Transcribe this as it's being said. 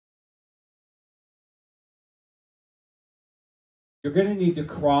You're going to need to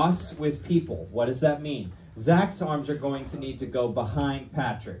cross with people. What does that mean? Zach's arms are going to need to go behind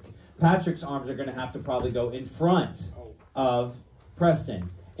Patrick. Patrick's arms are going to have to probably go in front of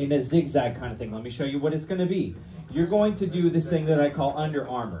Preston in a zigzag kind of thing. Let me show you what it's going to be. You're going to do this thing that I call under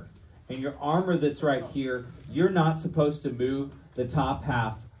armor. And your armor that's right here, you're not supposed to move the top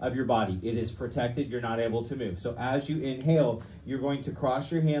half of your body. It is protected. You're not able to move. So as you inhale, you're going to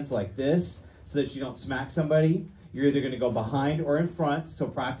cross your hands like this so that you don't smack somebody. You're either going to go behind or in front, so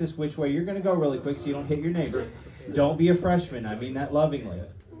practice which way you're going to go really quick so you don't hit your neighbor. Don't be a freshman. I mean that lovingly.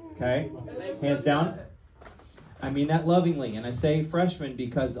 Okay? Hands down. I mean that lovingly. And I say freshman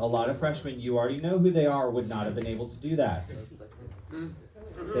because a lot of freshmen, you already know who they are, would not have been able to do that.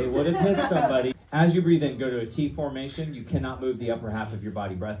 They would have hit somebody. As you breathe in, go to a T formation. You cannot move the upper half of your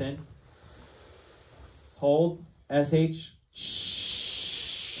body. Breath in. Hold. SH.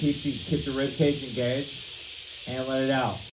 Keep your rib cage engaged. And let it out.